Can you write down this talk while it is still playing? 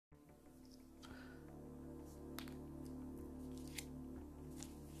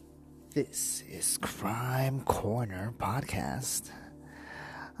This is Crime Corner podcast.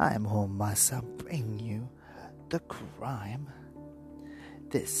 I am home myself bringing you the crime.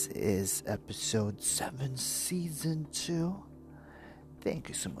 This is episode 7, season 2. Thank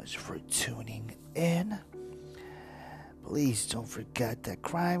you so much for tuning in. Please don't forget that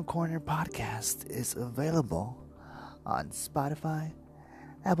Crime Corner podcast is available on Spotify,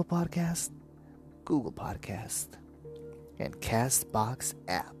 Apple Podcast, Google Podcast, and Castbox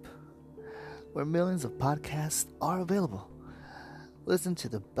app, where millions of podcasts are available. Listen to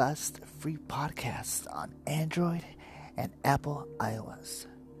the best free podcasts on Android and Apple iOS.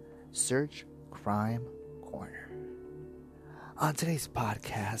 Search Crime Corner. On today's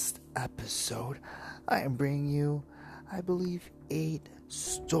podcast episode, I am bringing you, I believe, 8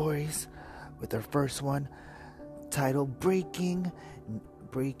 stories, with our first one titled Breaking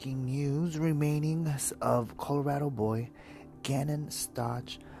News Remainings of Colorado Boy Gannon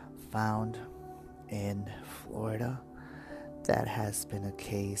Stotch Found in Florida. That has been a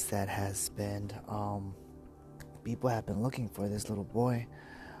case that has been, people have been looking for this little boy.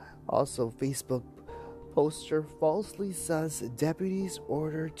 Also, Facebook poster falsely says deputies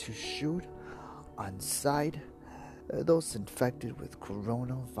ordered to shoot on sight those infected with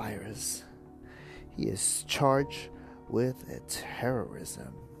coronavirus. He is charged with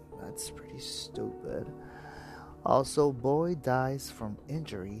terrorism. That's pretty stupid. Also, boy dies from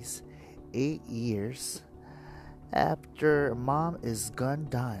injuries 8 years after mom is gunned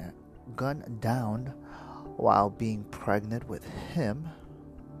down while being pregnant with him.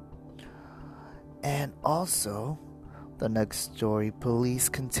 And also, the next story, police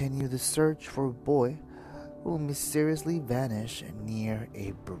continue the search for a boy who mysteriously vanished near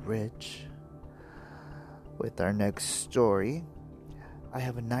a bridge. With our next story, I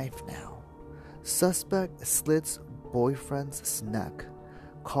have a knife now. Suspect slits boyfriend's neck,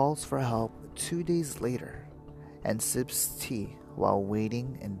 calls for help 2 days later, and sips tea while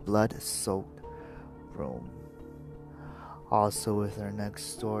waiting in blood-soaked room. Also, with our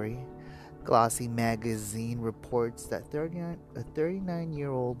next story, Glossy Magazine reports that a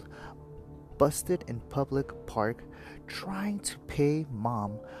 39-year-old busted in public park trying to pay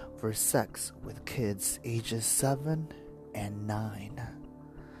mom for sex with kids ages 7 and 9.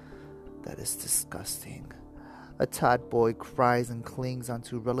 That is disgusting. A tot boy cries and clings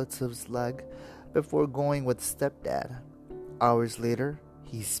onto relative's leg before going with stepdad. Hours later,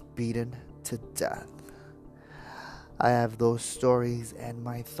 he's beaten to death. I have those stories and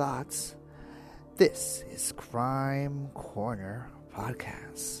my thoughts. This is Crime Corner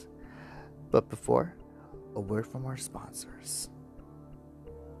Podcast. But before, a word from our sponsors.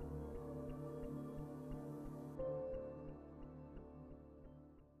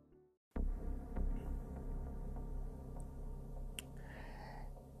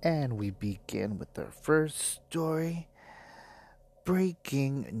 And we begin with our first story.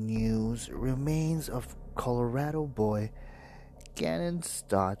 Breaking news: remains of Colorado boy Gannon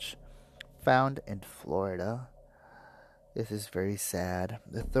Stotch found in Florida. This is very sad.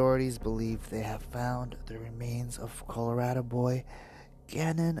 The authorities believe they have found the remains of Colorado boy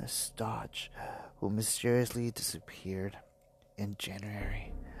Gannon Stotch, who mysteriously disappeared in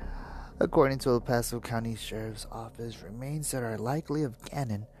January. According to El Paso County Sheriff's Office, remains that are likely of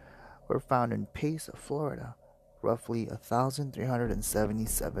Gannon were found in Pace, Florida, roughly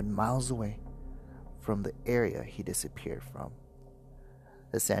 1,377 miles away from the area he disappeared from.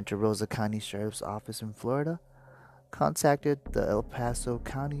 The Santa Rosa County Sheriff's Office in Florida contacted the El Paso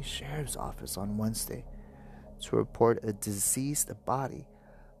County Sheriff's Office on Wednesday to report a deceased body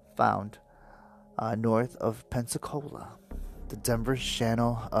found north of Pensacola. The Denver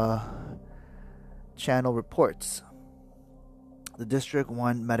channel reports the District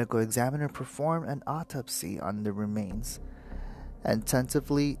 1 medical examiner performed an autopsy on the remains and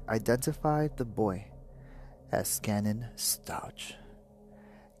tentatively identified the boy as Gannon Stotch.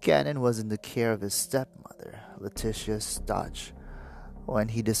 Gannon was in the care of his stepmother, Letitia Stotch, when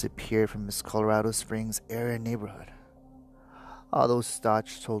he disappeared from his Colorado Springs area neighborhood. Although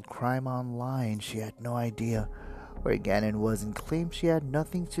Stotch told Crime Online she had no idea where Gannon was and claimed she had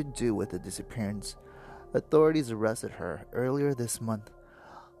nothing to do with the disappearance, authorities arrested her earlier this month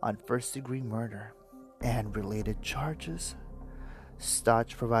on first-degree murder and related charges.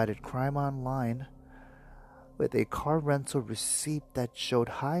 Stotch provided Crime Online with a car rental receipt that showed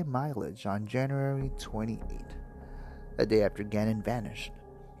high mileage on January 28, a day after Gannon vanished.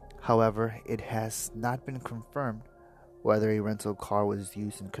 However, it has not been confirmed whether a rental car was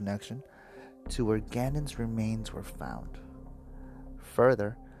used in connection to where Gannon's remains were found.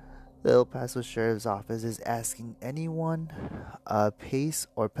 Further, The El Paso Sheriff's Office is asking anyone, Pace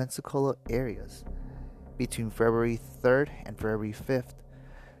or Pensacola areas between February 3rd and February 5th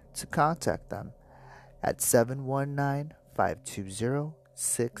to contact them at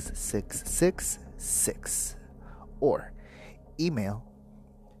 719-520-6666 or email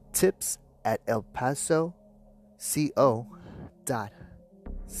tips at elpasoco.com.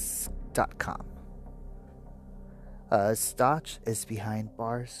 Stotch is behind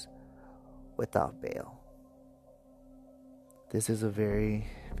bars without bail. This is a very,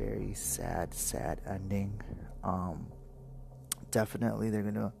 very sad ending. Definitely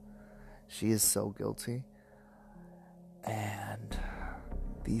she is so guilty. And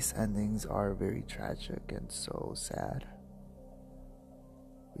these endings are very tragic and so sad.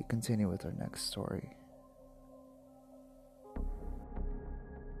 We continue with our next story.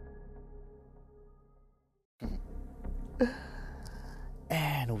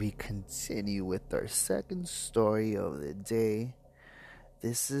 And we continue with our second story of the day.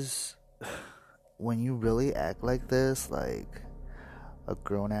 This is when you really act like this, like a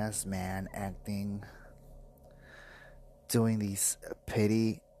grown-ass man acting, doing these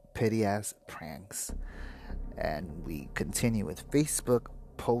petty-ass pranks. And we continue with Facebook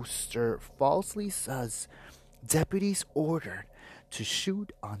poster falsely says deputies ordered to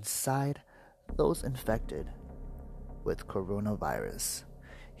shoot on sight those infected with coronavirus.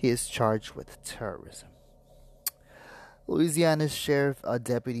 He is charged with terrorism. Louisiana's sheriff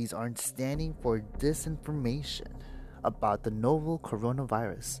deputies aren't standing for disinformation about the novel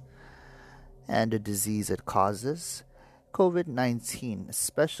coronavirus and the disease it causes, COVID-19,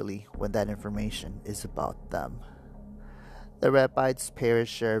 especially when that information is about them. The Rapides Parish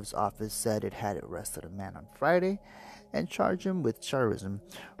Sheriff's Office said it had arrested a man on Friday and charged him with terrorism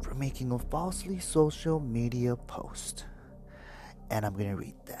for making a falsely social media post. And I'm going to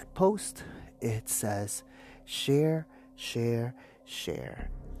read that post. It says, share.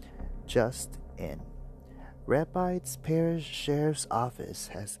 Just in. Rapides Parish Sheriff's Office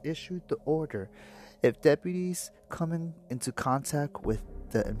has issued the order if deputies coming into contact with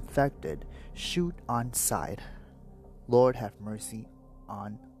the infected shoot on sight. Lord have mercy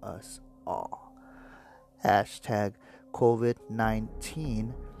on us all. Hashtag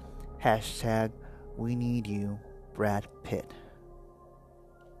COVID-19. Hashtag we need you, Brad Pitt.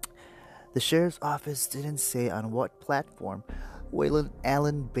 The sheriff's office didn't say on what platform Waylon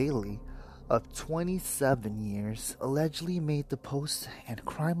Allen Bailey, of 27 years, allegedly made the post, and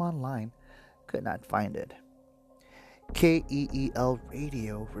Crime Online could not find it. KEEL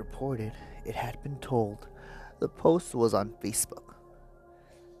Radio reported it had been told the post was on Facebook.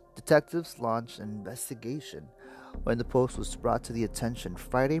 Detectives launched an investigation when the post was brought to the attention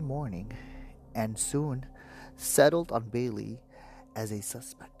Friday morning and soon settled on Bailey as a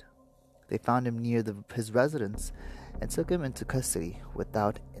suspect. They found him near his residence and took him into custody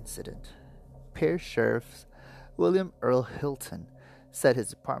without incident. Parish Sheriff William Earl Hilton said his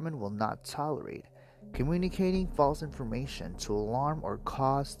department will not tolerate communicating false information to alarm or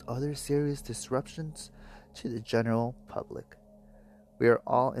cause other serious disruptions to the general public. We are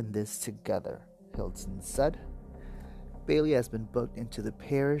all in this together, Hilton said. Bailey has been booked into the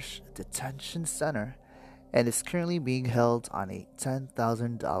parish detention center and is currently being held on a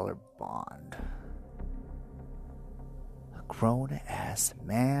 $10,000 bond. A grown-ass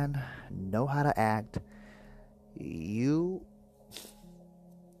man know how to act. He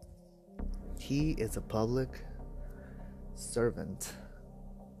is a public servant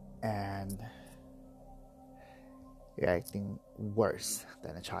and you're acting worse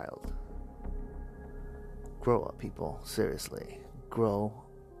than a child. Grow up, people. Seriously. Grow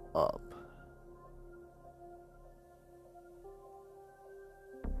up.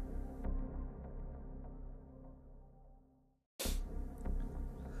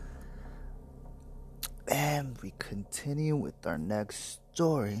 And we continue with our next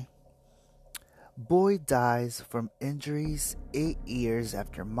story. Boy dies from injuries 8 years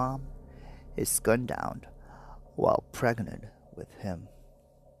after mom is gunned down while pregnant with him.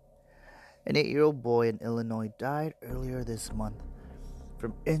 An 8-year-old boy in Illinois died earlier this month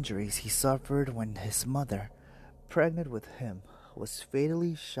from injuries he suffered when his mother, pregnant with him, was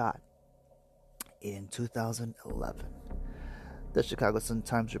fatally shot in 2011. The Chicago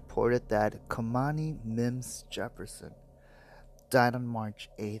Sun-Times reported that Kamani Mims Jefferson died on March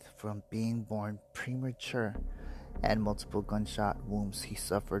 8th from being born premature and multiple gunshot wounds he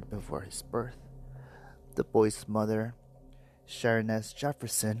suffered before his birth. The boy's mother, Sharon S.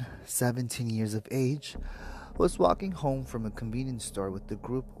 Jefferson, 17 years of age, was walking home from a convenience store with the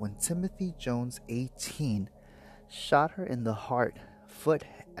group when Timothy Jones, 18, shot her in the heart, foot,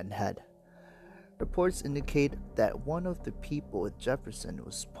 and head. Reports indicate that one of the people with Jefferson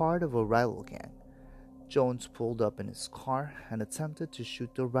was part of a rival gang. Jones pulled up in his car and attempted to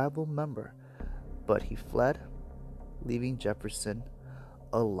shoot the rival member, but he fled, leaving Jefferson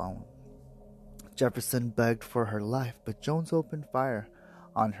alone. Jefferson begged for her life, but Jones opened fire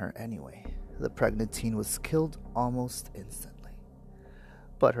on her anyway. The pregnant teen was killed almost instantly,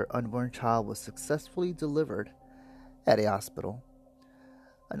 but her unborn child was successfully delivered at a hospital.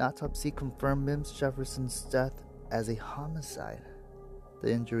 An autopsy confirmed Mims Jefferson's death as a homicide.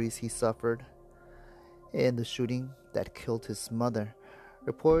 The injuries he suffered in the shooting that killed his mother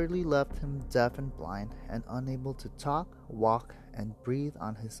reportedly left him deaf and blind and unable to talk, walk, and breathe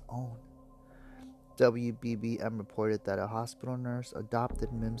on his own. WBBM reported that a hospital nurse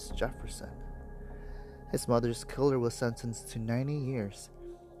adopted Mims Jefferson. His mother's killer was sentenced to 90 years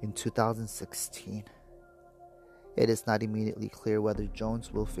in 2016. It is not immediately clear whether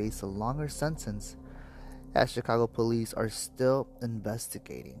Jones will face a longer sentence, as Chicago police are still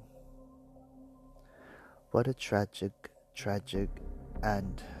investigating. What a tragic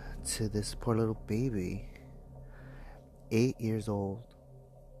end to this poor little baby. 8 years old.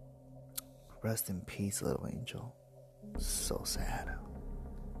 Rest in peace, little angel. So sad.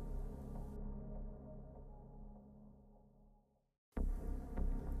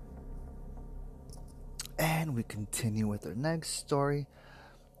 And we continue with our next story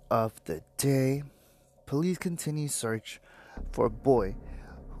of the day. Police continue search for a boy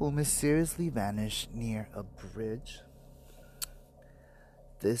who mysteriously vanished near a bridge.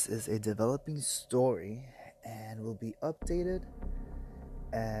 This is a developing story and will be updated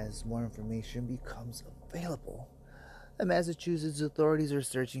as more information becomes available. The Massachusetts authorities are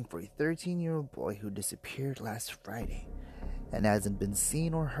searching for a 13-year-old boy who disappeared last Friday and hasn't been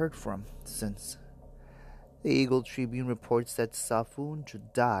seen or heard from since. The Eagle Tribune reports that Safun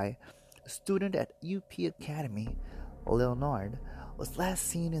Judai, a student at UP Academy, Leonard, was last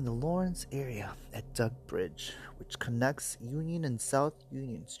seen in the Lawrence area at Duck Bridge, which connects Union and South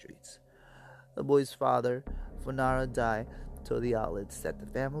Union Streets. The boy's father, Funara Dai, told the outlets that the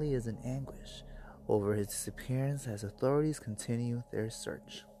family is in anguish over his disappearance as authorities continue their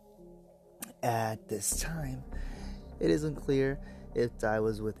search. At this time, it isn't clear if Dai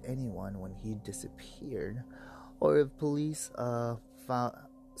was with anyone when he disappeared or if police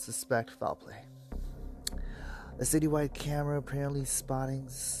suspect foul play. A citywide camera apparently spotting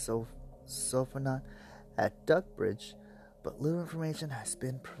Sofanat at Duck Bridge, but little information has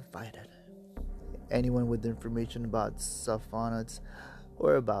been provided. Anyone with information about Sofanat's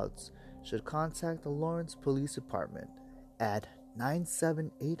whereabouts should contact the Lawrence Police Department at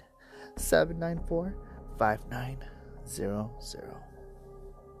 978-794-5900.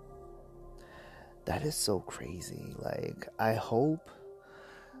 That is so crazy. I hope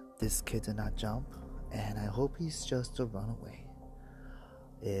this kid did not jump, and I hope he's just a runaway.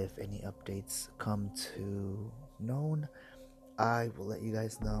 If any updates come to known, I will let you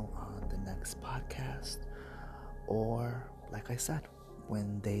guys know on the next podcast, or like I said,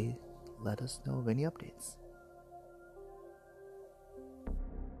 when they let us know of any updates.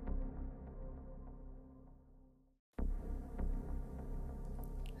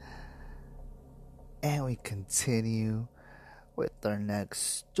 And we continue with our next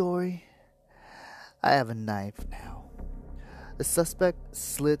story. I have a knife now. The suspect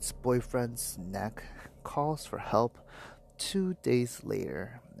slits boyfriend's neck, calls for help 2 days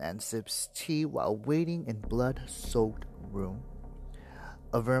later, and sips tea while waiting in blood-soaked room.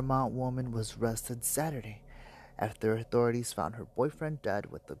 A Vermont woman was arrested Saturday after authorities found her boyfriend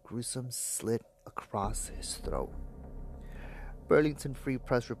dead with a gruesome slit across his throat. Burlington Free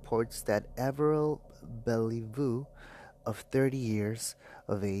Press reports that Averill Bellevue, of 30 years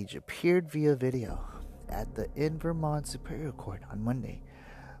of age, appeared via video at the Vermont Superior Court on Monday,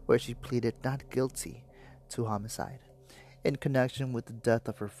 where she pleaded not guilty to homicide in connection with the death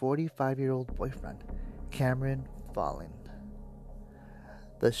of her 45-year-old boyfriend, Cameron Fallin.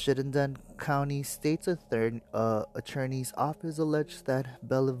 The Chittenden County State's Attorney's Office alleged that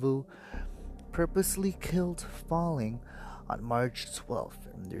Bellevue purposely killed Falling on March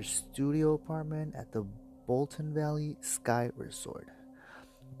 12th in their studio apartment at the Bolton Valley Sky Resort.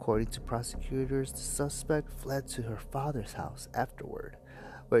 According to prosecutors, the suspect fled to her father's house afterward,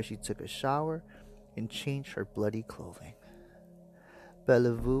 where she took a shower and changed her bloody clothing.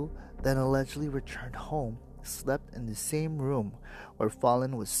 Bellevue then allegedly returned home, slept in the same room where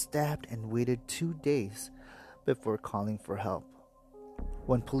Fallon was stabbed, and waited 2 days before calling for help.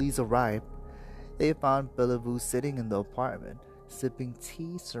 When police arrived, they found Bellevue sitting in the apartment, sipping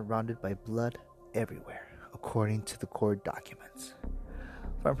tea surrounded by blood everywhere, according to the court documents.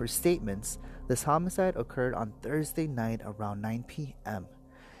 From her statements, this homicide occurred on Thursday night around 9 p.m.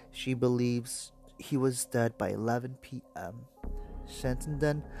 She believes he was dead by 11 p.m.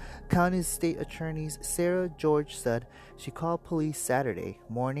 Chittenden County State Attorney Sarah George said she called police Saturday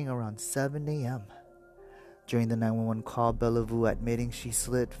morning around 7 a.m. During the 911 call, Bellevue admitting she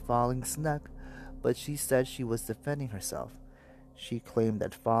slit Falling's neck, but she said she was defending herself. She claimed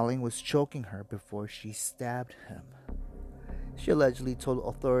that Falling was choking her before she stabbed him. She allegedly told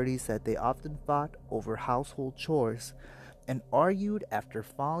authorities that they often fought over household chores and argued after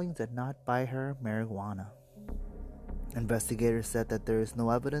Falling did not buy her marijuana. Investigators said that there is no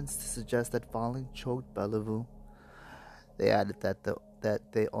evidence to suggest that Falling choked Bellevue. They added that the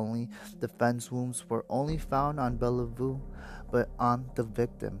defense wounds were only found on Bellevue, but on the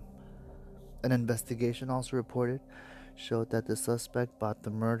victim. An investigation also reported showed that the suspect bought the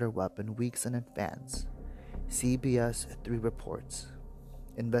murder weapon weeks in advance. CBS 3 reports.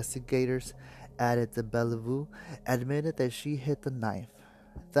 Investigators added that Bellevue admitted that she hid the knife,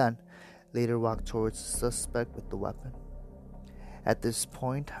 then later walked towards the suspect with the weapon. At this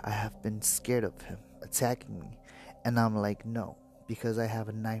point, I have been scared of him attacking me, and I'm like, no, because I have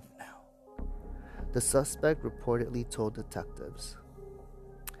a knife now, the suspect reportedly told detectives.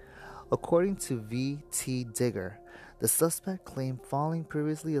 According to V.T. Digger, the suspect claimed Falling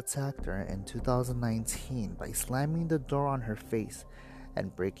previously attacked her in 2019 by slamming the door on her face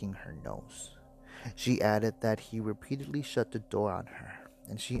and breaking her nose. She added that he repeatedly shut the door on her,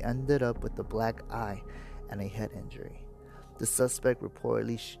 and she ended up with a black eye and a head injury. The suspect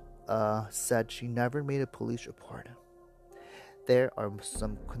reportedly said she never made a police report. There are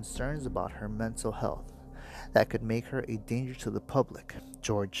some concerns about her mental health that could make her a danger to the public,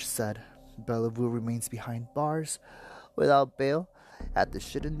 George said. Bellevue remains behind bars without bail at the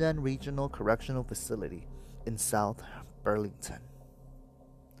Chittenden Regional Correctional Facility in South Burlington.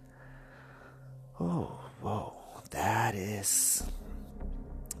 Oh, whoa. That is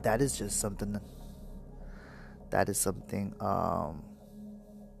just something. That is something out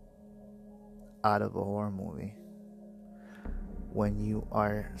of a horror movie. When you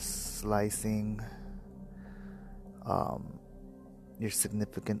are slicing your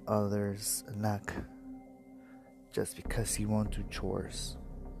significant other's neck just because he won't do chores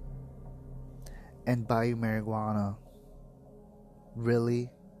and buy you marijuana. Really?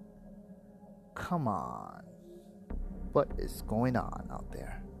 Come on. What is going on out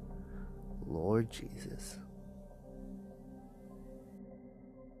there? Lord Jesus.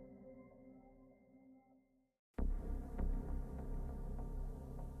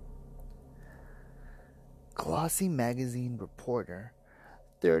 Glossy magazine reporter,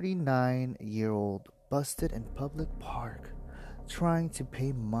 39-year-old busted in public park trying to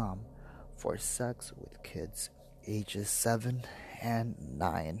pay mom for sex with kids ages 7 and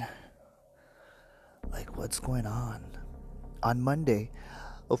 9. Like, what's going on? On Monday,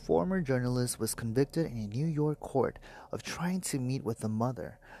 a former journalist was convicted in a New York court of trying to meet with a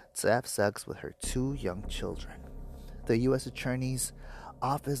mother to have sex with her 2 young children. The U.S. Attorney's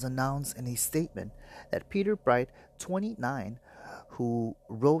Office announced in a statement that Peter Bright, 29, who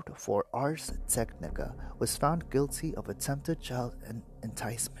wrote for Ars Technica, was found guilty of attempted child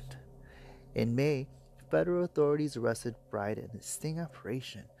enticement. In May, federal authorities arrested Bright in a sting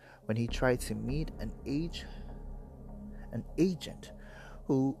operation when he tried to meet an agent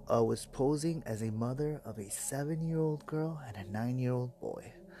who was posing as a mother of a 7-year-old girl and a 9-year-old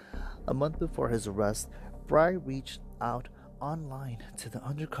boy. A month before his arrest, Bright reached out online to the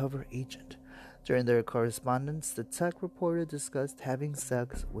undercover agent. During their correspondence, the tech reporter discussed having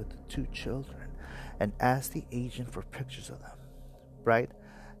sex with 2 children and asked the agent for pictures of them. Bright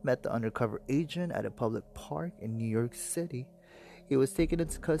met the undercover agent at a public park in New York City. He was taken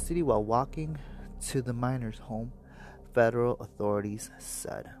into custody while walking to the minor's home, federal authorities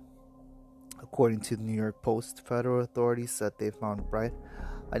said. According to the New York Post, federal authorities said they found Bright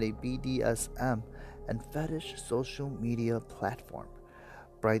on a BDSM and fetish social media platform.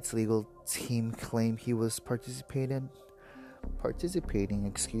 Bright's legal team claimed he was participating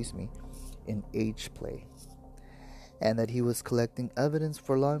in age play, and that he was collecting evidence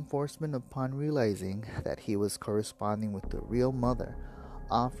for law enforcement upon realizing that he was corresponding with the real mother,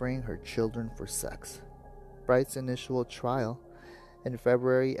 offering her children for sex. Bright's initial trial in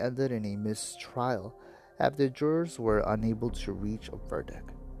February ended in a mistrial after jurors were unable to reach a verdict.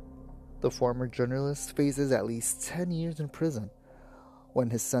 The former journalist faces at least 10 years in prison when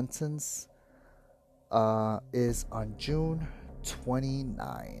his sentence is on June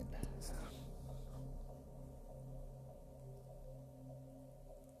 29.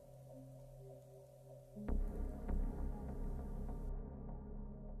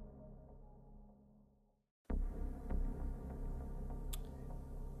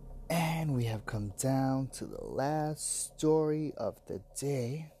 And we have come down to the last story of the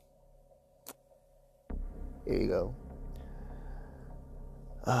day. Here you go.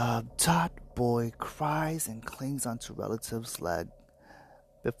 Tot boy cries and clings onto relative's leg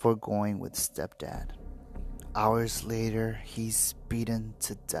before going with stepdad. Hours later, he's beaten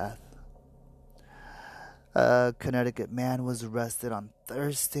to death. A Connecticut man was arrested on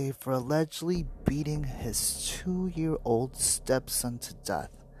Thursday for allegedly beating his 2-year-old stepson to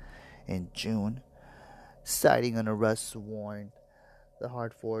death in June. Citing an arrest warrant, the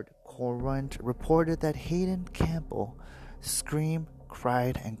Hartford Courant reported that Hayden Campbell screamed,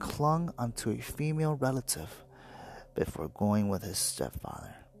 cried, and clung onto a female relative before going with his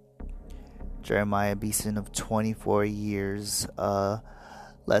stepfather. Jeremiah Beeson, of 24 years,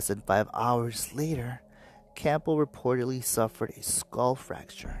 less than 5 hours later, Campbell reportedly suffered a skull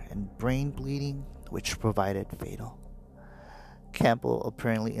fracture and brain bleeding, which proved fatal. Campbell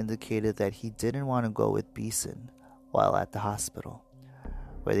apparently indicated that he didn't want to go with Beeson while at the hospital,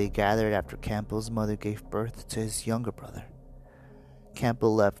 where they gathered after Campbell's mother gave birth to his younger brother.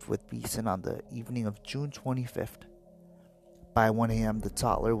 Campbell left with Beeson on the evening of June 25th. By 1 a.m., the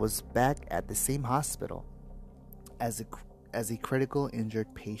toddler was back at the same hospital as a critical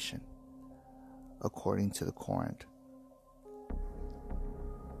injured patient, according to the Courant.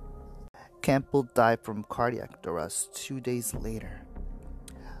 Campbell died from cardiac arrest 2 days later.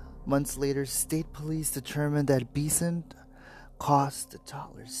 Months later, state police determined that Beeson caused the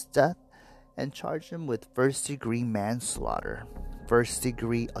toddler's death and charged him with first-degree manslaughter,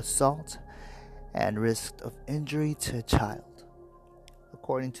 first-degree assault, and risk of injury to a child.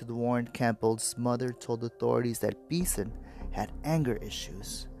 According to the warrant, Campbell's mother told authorities that Beeson had anger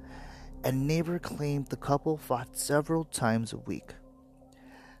issues. A neighbor claimed the couple fought several times a week.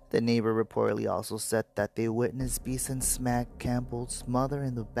 The neighbor reportedly also said that they witnessed Beeson smack Campbell's mother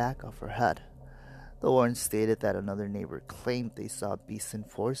in the back of her head. The warrant stated that another neighbor claimed they saw Beeson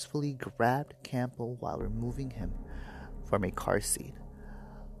forcefully grab Campbell while removing him from a car seat.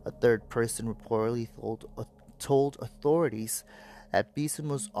 A third person reportedly told authorities that Beeson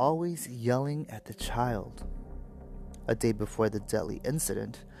was always yelling at the child. A day before the deadly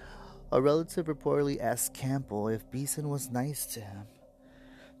incident, a relative reportedly asked Campbell if Beeson was nice to him,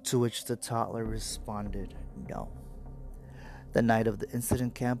 to which the toddler responded no. The night of the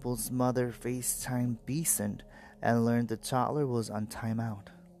incident, Campbell's mother FaceTimed Beeson and learned the toddler was on timeout.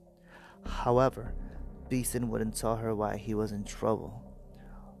 However, Beeson wouldn't tell her why he was in trouble,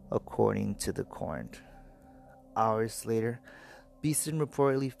 according to the Courant. Hours later, Beeson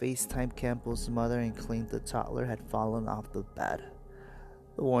reportedly FaceTimed Campbell's mother and claimed the toddler had fallen off the bed.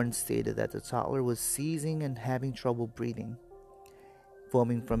 The warrant stated that the toddler was seizing and having trouble breathing,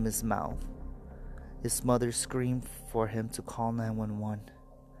 foaming from his mouth. His mother screamed for him to call 911.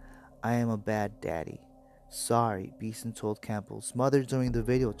 "I am a bad daddy. Sorry," Beeson told Campbell's mother during the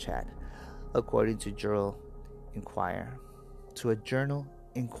video chat, according to Journal Inquirer.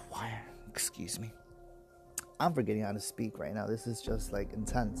 I'm forgetting how to speak right now. This is just like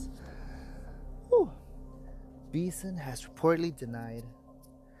intense. Whew. Beeson has reportedly denied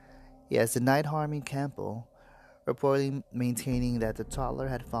harming Campbell, reportedly maintaining that the toddler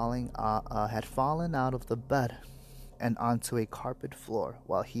had fallen out of the bed and onto a carpet floor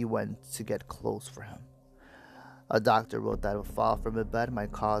while he went to get clothes for him. A doctor wrote that a fall from a bed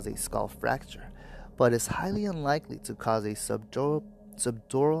might cause a skull fracture, but is highly unlikely to cause a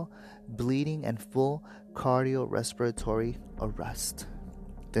subdural bleeding and full cardiorespiratory arrest,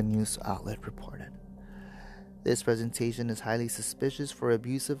 the news outlet reported. This presentation is highly suspicious for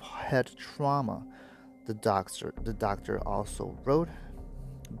abusive head trauma, the doctor also wrote.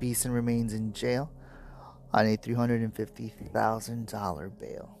 Beeson remains in jail on a $350,000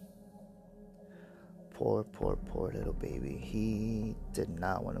 bail. Poor little baby. He did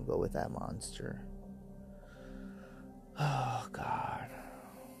not want to go with that monster. Oh, God.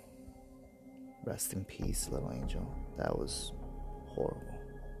 Rest in peace, little angel. That was horrible.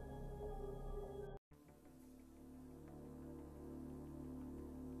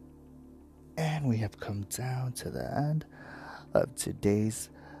 And we have come down to the end of today's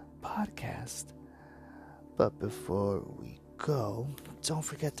podcast. But before we go, don't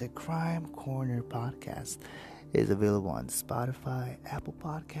forget the Crime Corner podcast is available on Spotify, Apple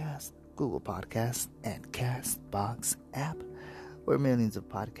Podcasts, Google Podcasts, and CastBox app, where millions of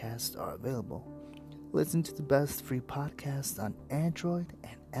podcasts are available. Listen to the best free podcasts on Android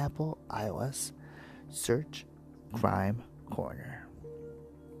and Apple iOS. Search Crime Corner.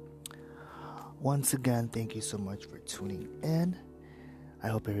 Once again, thank you so much for tuning in. I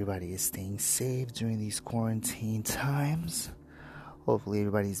hope everybody is staying safe during these quarantine times. Hopefully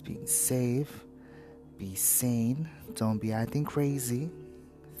everybody's being safe. Be sane. Don't be acting crazy.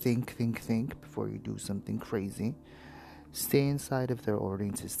 Think before you do something crazy. Stay inside if they're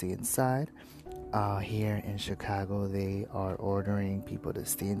ordering to stay inside. Here in Chicago, they are ordering people to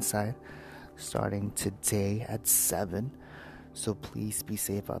stay inside starting today at 7. So please be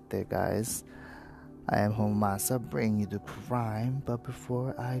safe out there, guys. I am Homasa, bringing you the crime. But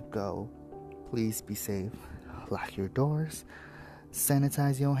before I go, please be safe. Lock your doors.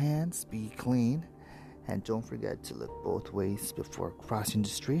 Sanitize your hands. Be clean. And don't forget to look both ways before crossing the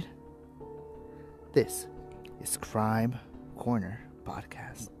street. This is Crime Corner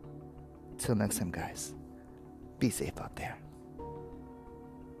Podcast. Till next time, guys. Be safe out there.